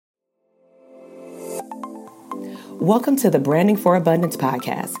Welcome to the Branding for Abundance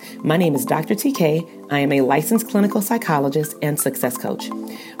podcast. My name is Dr. TK. I am a licensed clinical psychologist and success coach.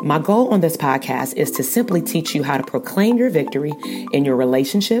 My goal on this podcast is to simply teach you how to proclaim your victory in your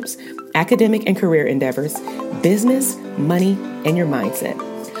relationships, academic and career endeavors, business, money, and your mindset.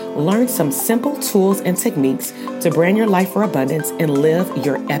 Learn some simple tools and techniques to brand your life for abundance and live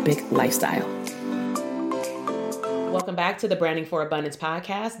your epic lifestyle. Welcome back to the Branding for Abundance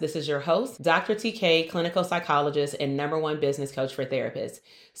podcast. This is your host, Dr. TK, clinical psychologist and #1 business coach for therapists.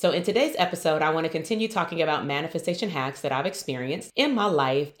 So in today's episode, I want to continue talking about manifestation hacks that I've experienced in my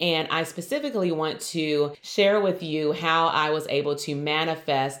life. And I specifically want to share with you how I was able to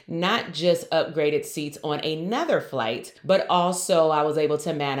manifest not just upgraded seats on another flight, but also I was able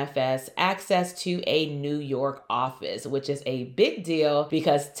to manifest access to a New York office, which is a big deal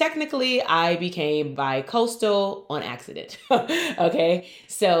because technically I became bi-coastal on accident. Okay.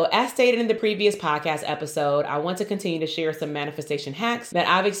 So as stated in the previous podcast episode, I want to continue to share some manifestation hacks that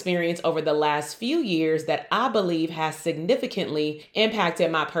I've experienced over the last few years that I believe has significantly impacted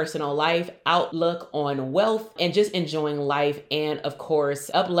my personal life, outlook on wealth, and just enjoying life. And of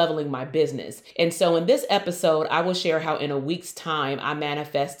course, up-leveling my business. And so in this episode, I will share how in a week's time, I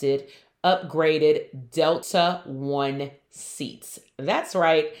manifested upgraded Delta One seats. That's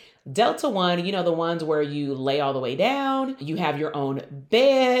right. Delta One, you know, the ones where you lay all the way down, you have your own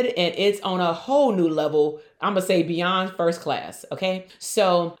bed, and it's on a whole new level. I'm going to say beyond first class. Okay.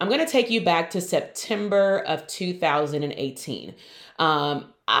 So I'm going to take you back to September of 2018.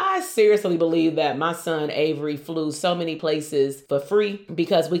 I seriously believe that my son Avery flew so many places for free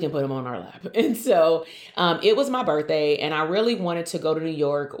because we can put him on our lap. And so it was my birthday and I really wanted to go to New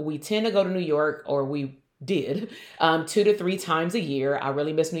York. We tend to go to New York, or we did 2 to 3 times a year. I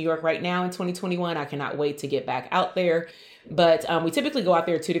really miss New York right now in 2021. I cannot wait to get back out there. But we typically go out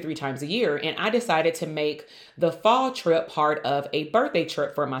there 2 to 3 times a year. And I decided to make the fall trip part of a birthday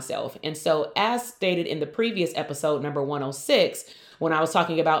trip for myself. And so as stated in the previous episode, number 106, when I was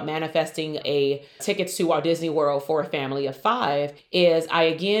talking about manifesting a tickets to Walt Disney World for a family of 5, is I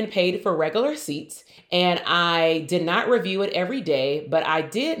again paid for regular seats. And I did not review it every day, but I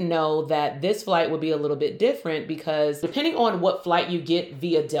did know that this flight would be a little bit different because depending on what flight you get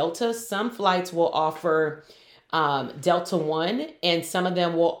via Delta, some flights will offer Delta One, and some of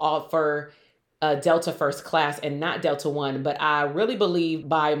them will offer Delta First Class and not Delta One. But I really believe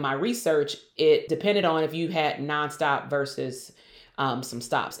by my research, it depended on if you had nonstop versus some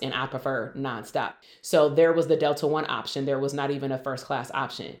stops, and I prefer nonstop. So there was the Delta One option. There was not even a first class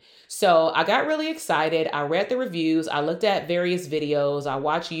option. So I got really excited. I read the reviews. I looked at various videos. I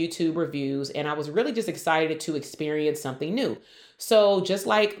watched YouTube reviews, and I was really just excited to experience something new. So just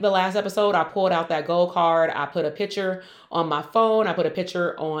like the last episode, I pulled out that gold card. I put a picture on my phone. I put a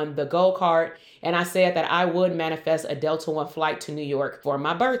picture on the gold card. And I said that I would manifest a Delta One flight to New York for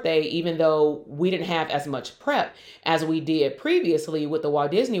my birthday, even though we didn't have as much prep as we did previously with the Walt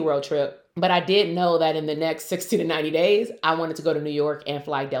Disney World trip. But I did know that in the next 60 to 90 days, I wanted to go to New York and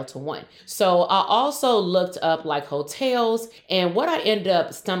fly Delta One. So I also looked up like hotels, and what I ended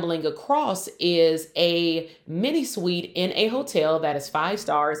up stumbling across is a mini suite in a hotel that is 5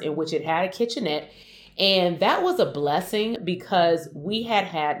 stars, in which it had a kitchenette. And that was a blessing because we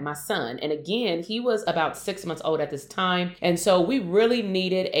had my son. And again, he was about 6 months old at this time. And so we really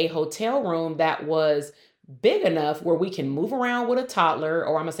needed a hotel room that was big enough where we can move around with a toddler,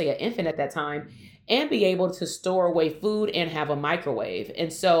 or I'm gonna say an infant at that time, and be able to store away food and have a microwave.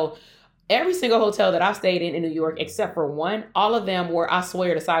 And so every single hotel that I've stayed in New York, except for one, all of them were, I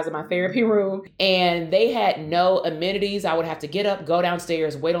swear, the size of my therapy room. And they had no amenities. I would have to get up, go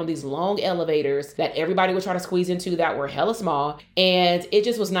downstairs, wait on these long elevators that everybody would try to squeeze into that were hella small. And it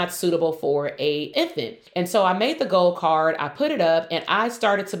just was not suitable for a infant. And so I made the gold card, I put it up, and I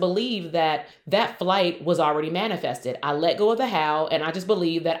started to believe that that flight was already manifested. I let go of the how, and I just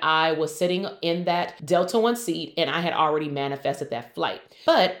believed that I was sitting in that Delta One seat and I had already manifested that flight.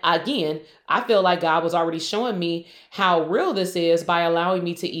 But again, I feel like God was already showing me how real this is by allowing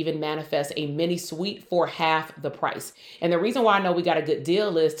me to even manifest a mini suite for half the price. And the reason why I know we got a good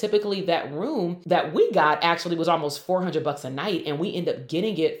deal is typically that room that we got actually was almost $400 a night, and we end up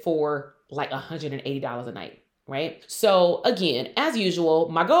getting it for like $180 a night. Right? So again, as usual,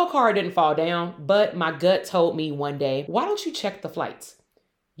 my gold card didn't fall down, but my gut told me one day, why don't you check the flights?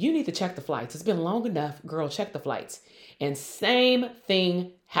 You need to check the flights. It's been long enough, girl, check the flights. And same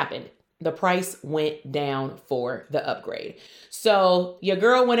thing happened. the price went down for the upgrade. So your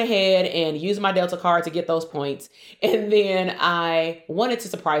girl went ahead and used my Delta card to get those points. And then I wanted to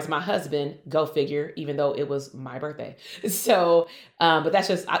surprise my husband, go figure, even though it was my birthday. So, but that's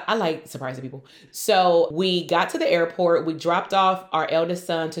just, I like surprising people. So we got to the airport, we dropped off our eldest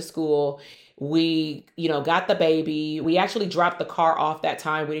son to school. We, got the baby. We actually dropped the car off that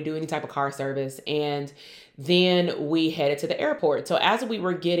time. We didn't do any type of car service. And then we headed to the airport. So as we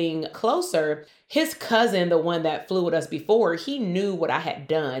were getting closer, his cousin, the one that flew with us before, he knew what I had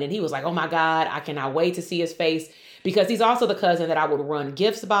done. And he was like, oh my God, I cannot wait to see his face, because he's also the cousin that I would run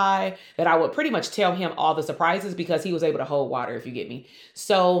gifts by, that I would pretty much tell him all the surprises, because he was able to hold water, if you get me.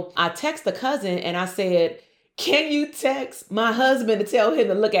 So I text the cousin and I said, can you text my husband to tell him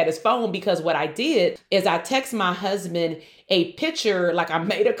to look at his phone? Because what I did is I text my husband a picture, like I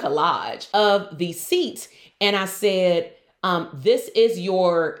made a collage of the seats. And I said, this is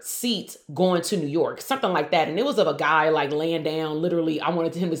your seat going to New York, something like that. And it was of a guy like laying down, literally, I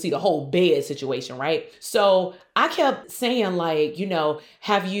wanted him to see the whole bed situation, right? So I kept saying like,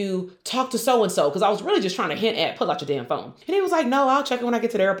 have you talked to so-and-so? Because I was really just trying to hint at, pull out your damn phone. And he was like, no, I'll check it when I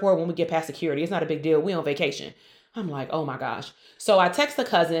get to the airport, when we get past security. It's not a big deal. We on vacation. I'm like, oh my gosh. So I text the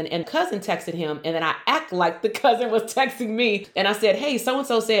cousin, and cousin texted him. And then I act like the cousin was texting me. And I said, hey,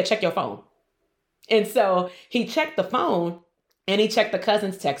 so-and-so said, check your phone. And so he checked the phone and he checked the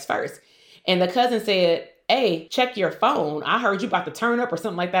cousin's text first. And the cousin said, hey, check your phone. I heard you about to turn up or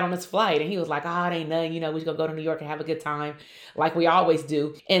something like that on this flight. And he was like, oh, it ain't nothing. We just gonna go to New York and have a good time like we always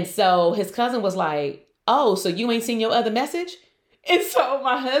do. And so his cousin was like, oh, so you ain't seen your other message? And so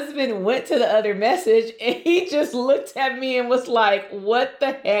my husband went to the other message and he just looked at me and was like, what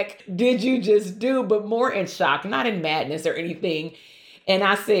the heck did you just do? But more in shock, not in madness or anything. And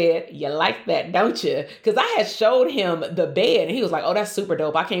I said, you like that, don't you? Because I had showed him the bed and he was like, oh, that's super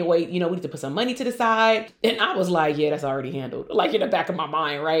dope. I can't wait. We need to put some money to the side. And I was like, yeah, that's already handled. Like in the back of my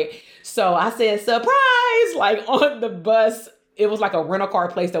mind, right? So I said, surprise, like on the bus. It was like a rental car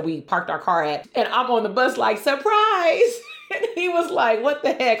place that we parked our car at. And I'm on the bus like, surprise. And he was like, what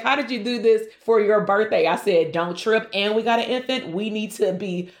the heck? How did you do this for your birthday? I said, don't trip. And we got an infant. We need to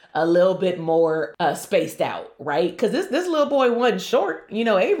be a little bit more spaced out, right? Because this little boy wasn't short.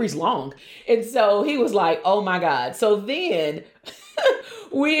 Avery's long. And so he was like, oh my God. So then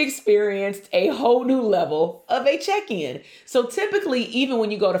we experienced a whole new level of a check-in. So typically, even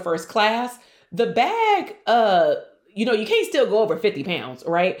when you go to first class, the bag, you can't still go over 50 pounds,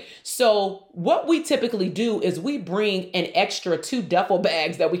 right? So what we typically do is we bring an extra 2 duffel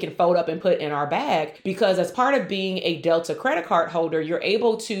bags that we can fold up and put in our bag, because as part of being a Delta credit card holder, you're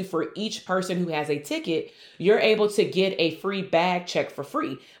able to, for each person who has a ticket, you're able to get a free bag check for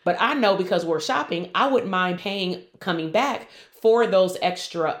free. But I know, because we're shopping, I wouldn't mind paying coming back for those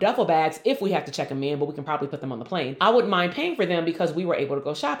extra duffel bags if we have to check them in, but we can probably put them on the plane. I wouldn't mind paying for them because we were able to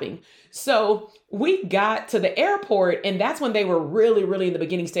go shopping. So we got to the airport, and that's when they were really, really in the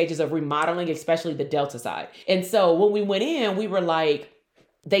beginning stages of remodeling, especially the Delta side. And so when we went in, we were like,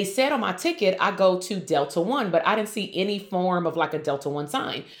 they said on my ticket, I go to Delta One, but I didn't see any form of like a Delta One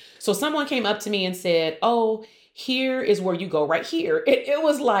sign. So someone came up to me and said, oh, here is where you go right here. It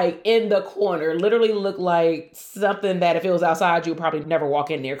was like in the corner, literally looked like something that if it was outside, you would probably never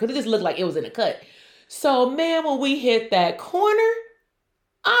walk in there, because it just looked like it was in a cut. So man, when we hit that corner,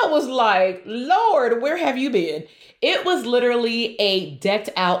 I was like, Lord, where have you been? It was literally a decked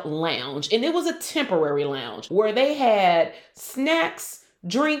out lounge, and it was a temporary lounge where they had snacks,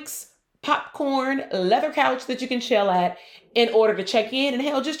 drinks, popcorn, a leather couch that you can chill at in order to check in, and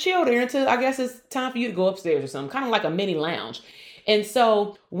hell, just chill there until I guess it's time for you to go upstairs or something, kind of like a mini lounge. And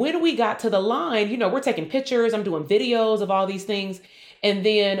so when we got to the line, we're taking pictures, I'm doing videos of all these things. And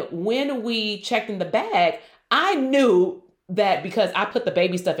then when we checked in the bag, I knew that because I put the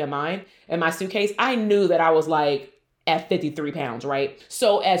baby stuff in my suitcase, I knew that I was like at 53 pounds, right?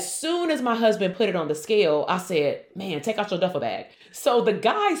 So as soon as my husband put it on the scale, I said, man, take out your duffel bag. So the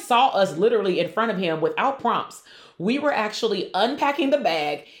guy saw us literally in front of him without prompts. We were actually unpacking the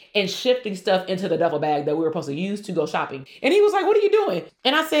bag and shifting stuff into the duffel bag that we were supposed to use to go shopping. And he was like, what are you doing?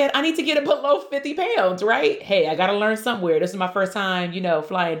 And I said, I need to get it below 50 pounds, right? Hey, I got to learn somewhere. This is my first time,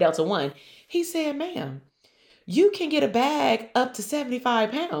 flying Delta One. He said, ma'am, you can get a bag up to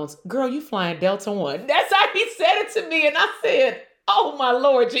 75 pounds. Girl, you flying Delta One. That's how he said it to me. And I said, oh my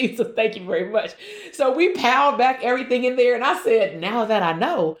Lord Jesus, thank you very much. So we piled back everything in there. And I said, now that I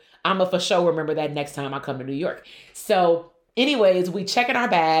know, I'm going to for sure remember that next time I come to New York. So anyways, we check in our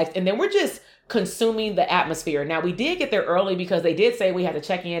bags, and then we're just consuming the atmosphere. Now, we did get there early because they did say we had to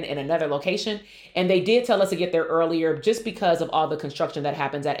check in another location. And they did tell us to get there earlier just because of all the construction that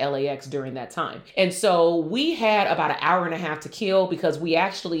happens at LAX during that time. And so we had about an hour and a half to kill because we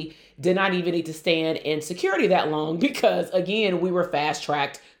actually did not even need to stand in security that long because, again, we were fast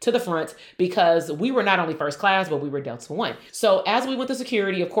tracked to the front because we were not only first class, but we were Delta One. So as we went to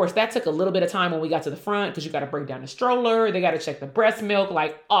security, of course, that took a little bit of time when we got to the front because you got to break down the stroller. They got to check the breast milk,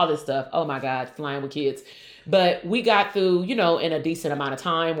 like all this stuff. Oh my God, flying with kids. But we got through, in a decent amount of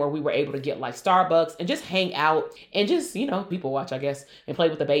time where we were able to get like Starbucks and just hang out and just, people watch, I guess, and play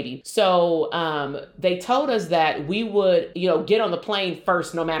with the baby. So they told us that we would, get on the plane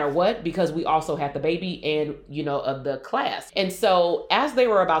first no matter what, because we also had the baby and, of the class. And so as they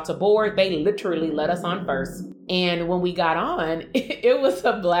were about to board, they literally let us on first. And when we got on, it was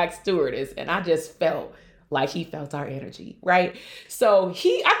a Black stewardess. And I just felt like he felt our energy, right? So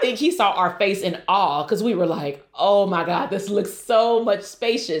I think he saw our face in awe because we were like, oh my God, this looks so much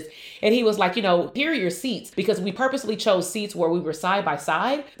spacious. And he was like, here are your seats, because we purposely chose seats where we were side by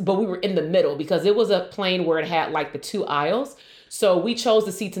side, but we were in the middle because it was a plane where it had like the two aisles. So we chose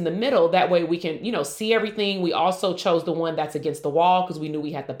the seats in the middle. That way we can, see everything. We also chose the one that's against the wall because we knew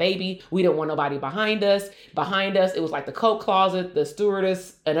we had the baby. We didn't want nobody behind us. Behind us, it was like the coat closet, the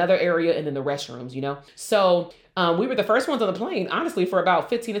stewardess, another area, and then the restrooms, So we were the first ones on the plane, honestly, for about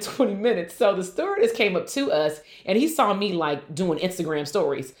 15 to 20 minutes. So the stewardess came up to us and he saw me like doing Instagram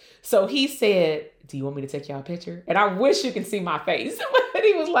stories. So he said, do you want me to take y'all a picture? And I wish you can see my face. And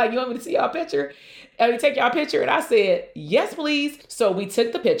he was like, you want me to see y'all a picture? And we take y'all a picture. And I said, yes, please. So we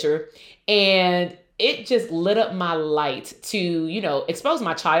took the picture and it just lit up my light to, expose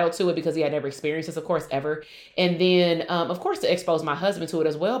my child to it because he had never experienced this, of course, ever. And then, of course, to expose my husband to it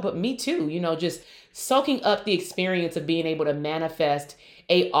as well. But me too, just soaking up the experience of being able to manifest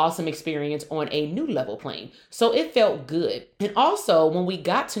a awesome experience on a new level plane. So it felt good. And also when we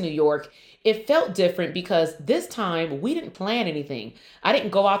got to New York, it felt different because this time we didn't plan anything. I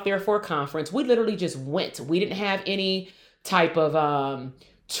didn't go out there for a conference. We literally just went. We didn't have any type of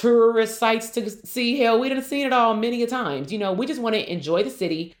tourist sites to see. Hell, we didn't see it all many a times. We just want to enjoy the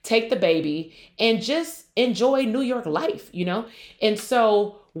city, take the baby, and just enjoy New York life, And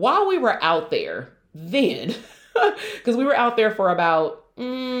so while we were out there then, because we were out there for about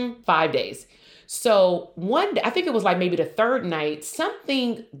 5 days. So one day, I think it was like maybe the third night,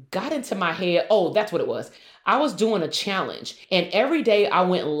 something got into my head. Oh, that's what it was. I was doing a challenge and every day I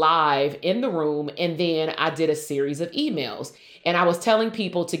went live in the room and then I did a series of emails and I was telling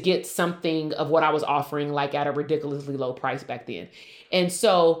people to get something of what I was offering, like at a ridiculously low price back then. And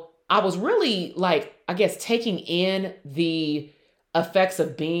so I was really taking in the effects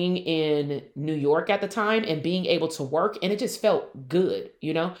of being in New York at the time and being able to work. And it just felt good,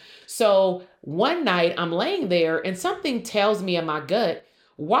 So one night I'm laying there and something tells me in my gut,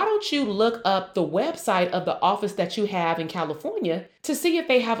 why don't you look up the website of the office that you have in California to see if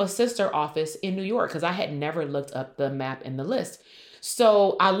they have a sister office in New York? Because I had never looked up the map and the list.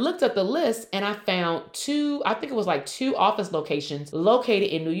 So I looked at the list and I found two office locations located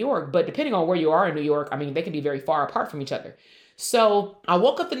in New York. But depending on where you are in New York, they can be very far apart from each other. So I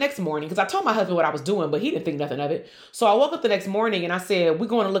woke up the next morning because I told my husband what I was doing, but he didn't think nothing of it. So I woke up the next morning and I said, we're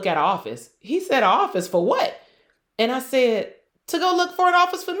going to look at an office. He said, an office for what? And I said, to go look for an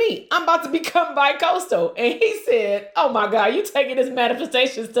office for me. I'm about to become bi-coastal. And he said, oh my God, you taking this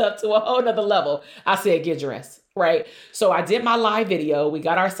manifestation stuff to a whole nother level. I said, get dressed. Right. So I did my live video. We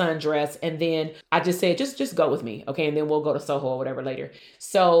got our son dressed. And then I just said, just go with me. Okay. And then we'll go to Soho or whatever later.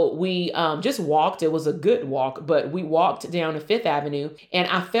 So we just walked. It was a good walk, but we walked down to Fifth Avenue and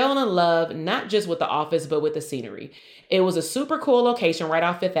I fell in love, not just with the office, but with the scenery. It was a super cool location right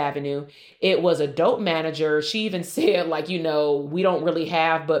off Fifth Avenue. It was a dope manager. She even said we don't really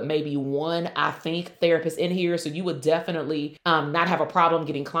have, but maybe one, I think, therapist in here. So you would definitely not have a problem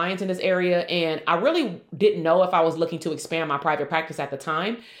getting clients in this area. And I really didn't know if I was looking to expand my private practice at the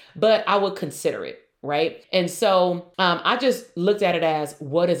time, but I would consider it. Right. And so I just looked at it as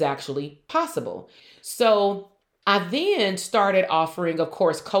what is actually possible. So I then started offering, of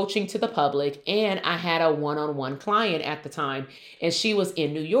course, coaching to the public, and I had a one-on-one client at the time, and she was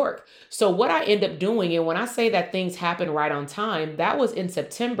in New York. So what I ended up doing, and when I say that things happen right on time, that was in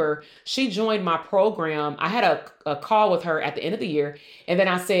September. She joined my program. I had a call with her at the end of the year, and then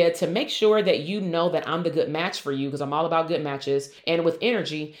I said, to make sure that you know that I'm the good match for you, because I'm all about good matches, and with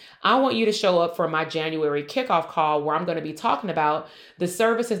energy, I want you to show up for my January kickoff call where I'm going to be talking about the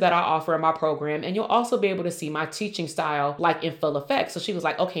services that I offer in my program, and you'll also be able to see my teaching style like in full effect. So she was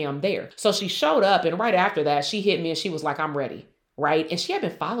like, okay, I'm there. So she showed up, and right after that, she hit me and she was like, I'm ready. right? And she had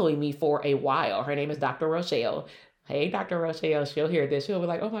been following me for a while. Her name is Dr. Rochelle. Hey, Dr. Rochelle, she'll hear this. She'll be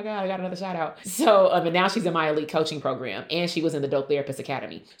like, oh my God, I got another shout out. So, and now she's in my elite coaching program, and she was in the Dope Therapist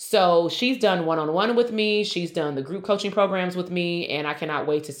Academy. So she's done one-on-one with me. She's done the group coaching programs with me, and I cannot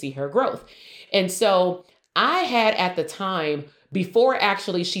wait to see her growth. And so I had at the time, before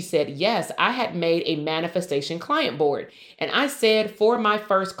actually she said yes, I had made a manifestation client board. And I said for my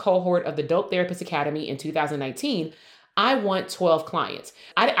first cohort of the Dope Therapist Academy in 2019, I want 12 clients.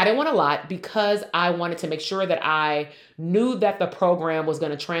 I didn't want a lot because I wanted to make sure that I knew that the program was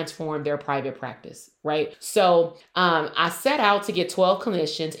going to transform their private practice, right? So I set out to get 12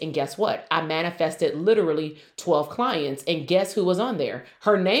 clinicians, and guess what? I manifested literally 12 clients, and guess who was on there?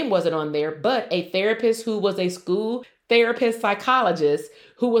 Her name wasn't on there, but a therapist who was a school therapist psychologist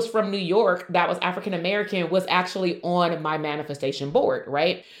who was from New York, that was African American, was actually on my manifestation board,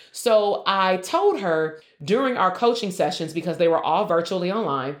 right? So I told her during our coaching sessions, because they were all virtually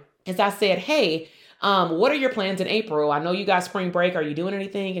online, as I said, hey, what are your plans in April? I know you got spring break. Are you doing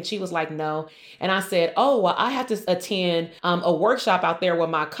anything? And she was like, no. And I said, oh, well, I have to attend a workshop out there with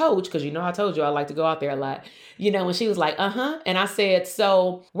my coach, because I told you I like to go out there a lot, and she was like, uh-huh. And I said,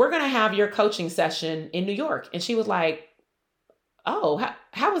 so we're going to have your coaching session in New York. And she was like, oh,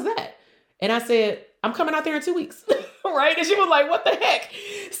 how was that? And I said, I'm coming out there in 2 weeks. Right? And she was like, what the heck?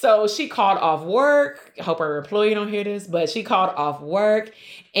 So she called off work. I hope her employee don't hear this, but she called off work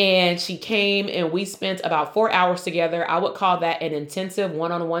and she came and we spent about 4 hours together. I would call that an intensive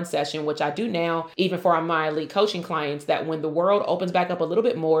one-on-one session, which I do now, even for my elite coaching clients, that when the world opens back up a little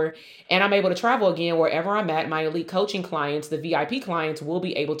bit more and I'm able to travel again, wherever I'm at, my elite coaching clients, the VIP clients, will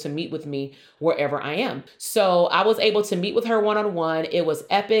be able to meet with me wherever I am. So I was able to meet with her one-on-one. It was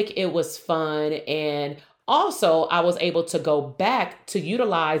epic. It was fun. And also, I was able to go back to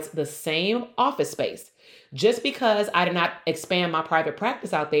utilize the same office space. Just because I did not expand my private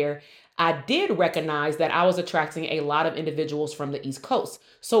practice out there, I did recognize that I was attracting a lot of individuals from the East Coast.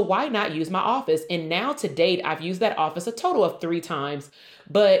 So why not use my office? And now to date, I've used that office a total of 3 times,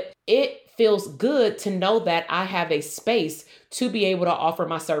 but it feels good to know that I have a space to be able to offer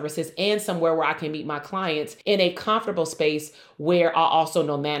my services and somewhere where I can meet my clients in a comfortable space where I also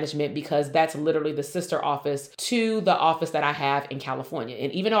know management, because that's literally the sister office to the office that I have in California.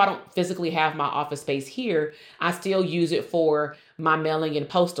 And even though I don't physically have my office space here, I still use it for my mailing and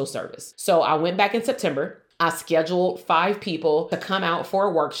postal service. So I went back in September. I scheduled 5 people to come out for a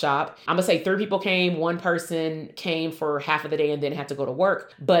workshop. I'm gonna say 3 people came, 1 person came for half of the day and then had to go to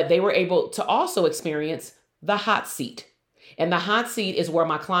work, but they were able to also experience the hot seat. And the hot seat is where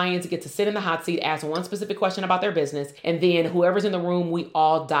my clients get to sit in the hot seat, ask one specific question about their business, and then whoever's in the room, we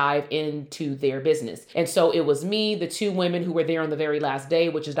all dive into their business. And so it was me, the 2 women who were there on the very last day,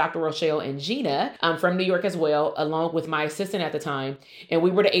 which is Dr. Rochelle and Gina, from New York as well, along with my assistant at the time. And we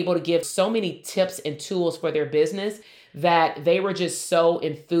were able to give so many tips and tools for their business that they were just so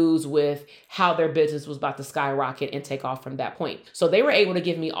enthused with how their business was about to skyrocket and take off from that point. So they were able to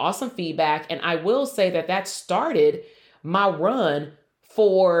give me awesome feedback. And I will say that started my run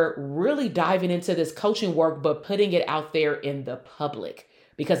for really diving into this coaching work, but putting it out there in the public.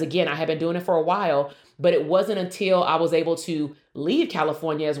 Because again, I had been doing it for a while, but it wasn't until I was able to leave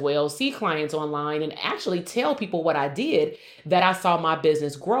California as well, see clients online, and actually tell people what I did that I saw my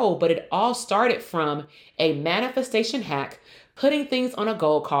business grow. But it all started from a manifestation hack, putting things on a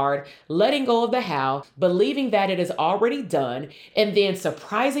goal card, letting go of the how, believing that it is already done, and then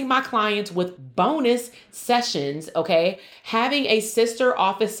surprising my clients with bonus sessions, okay? Having a sister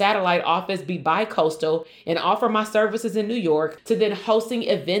office, satellite office be bi-coastal and offer my services in New York, to then hosting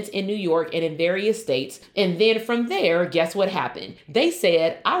events in New York and in various states. And then from there, guess what happened? They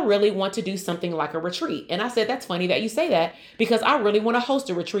said, I really want to do something like a retreat. And I said, that's funny that you say that, because I really want to host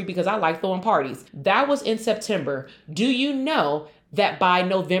a retreat because I like throwing parties. That was in September. Do you know that by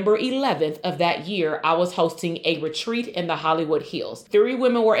November 11th of that year, I was hosting a retreat in the Hollywood Hills. 3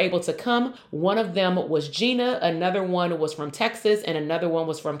 women were able to come. One of them was Gina, another one was from Texas, and another one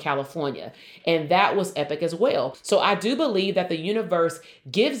was from California. And that was epic as well. So I do believe that the universe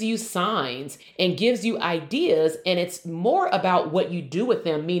gives you signs and gives you ideas, and it's more about what you do with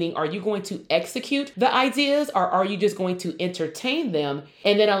them, meaning, are you going to execute the ideas, or are you just going to entertain them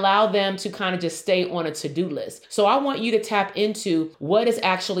and then allow them to kind of just stay on a to-do list? So I want you to tap into what is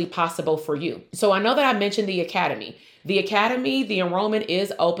actually possible for you. So I know that I mentioned the academy. The Academy, the enrollment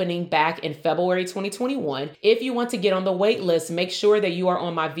is opening back in February 2021. If you want to get on the wait list, make sure that you are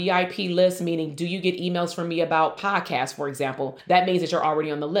on my VIP list, meaning do you get emails from me about podcasts, for example? That means that you're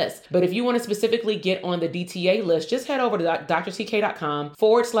already on the list. But if you want to specifically get on the DTA list, just head over to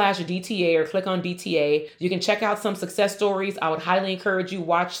drtk.com/DTA or click on DTA. You can check out some success stories. I would highly encourage you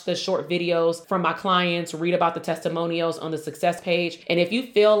watch the short videos from my clients, read about the testimonials on the success page. And if you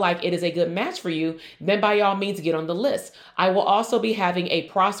feel like it is a good match for you, then by all means get on the list. I will also be having a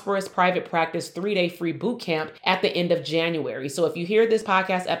Prosperous Private Practice 3-day free boot camp at the end of January. So if you hear this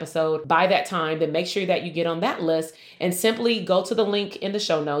podcast episode by that time, then make sure that you get on that list and simply go to the link in the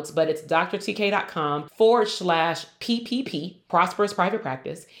show notes, but it's drtk.com/PPP, Prosperous Private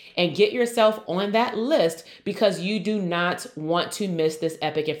Practice, and get yourself on that list because you do not want to miss this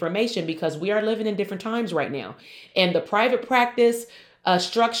epic information because we are living in different times right now. And the private practice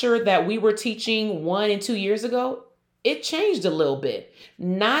structure that we were teaching 1 and 2 years ago, it changed a little bit.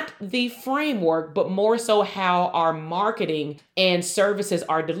 Not the framework, but more so how our marketing and services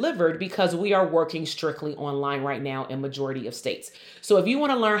are delivered because we are working strictly online right now in majority of states. So if you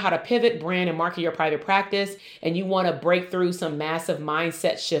want to learn how to pivot, brand, and market your private practice, and you want to break through some massive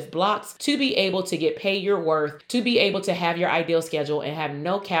mindset shift blocks to be able to get paid your worth, to be able to have your ideal schedule and have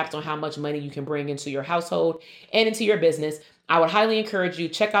no caps on how much money you can bring into your household and into your business, I would highly encourage you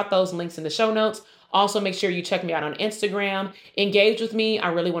check out those links in the show notes. Also, make sure you check me out on Instagram. Engage with me. I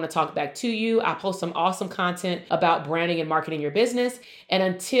really want to talk back to you. I post some awesome content about branding and marketing your business. And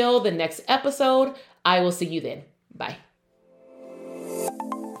until the next episode, I will see you then. Bye.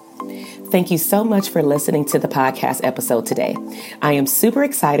 Thank you so much for listening to the podcast episode today. I am super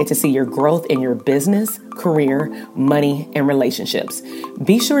excited to see your growth in your business, career, money, and relationships.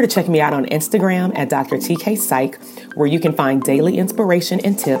 Be sure to check me out on Instagram at Dr. TK Psych, where you can find daily inspiration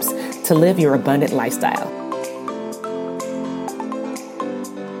and tips to live your abundant lifestyle.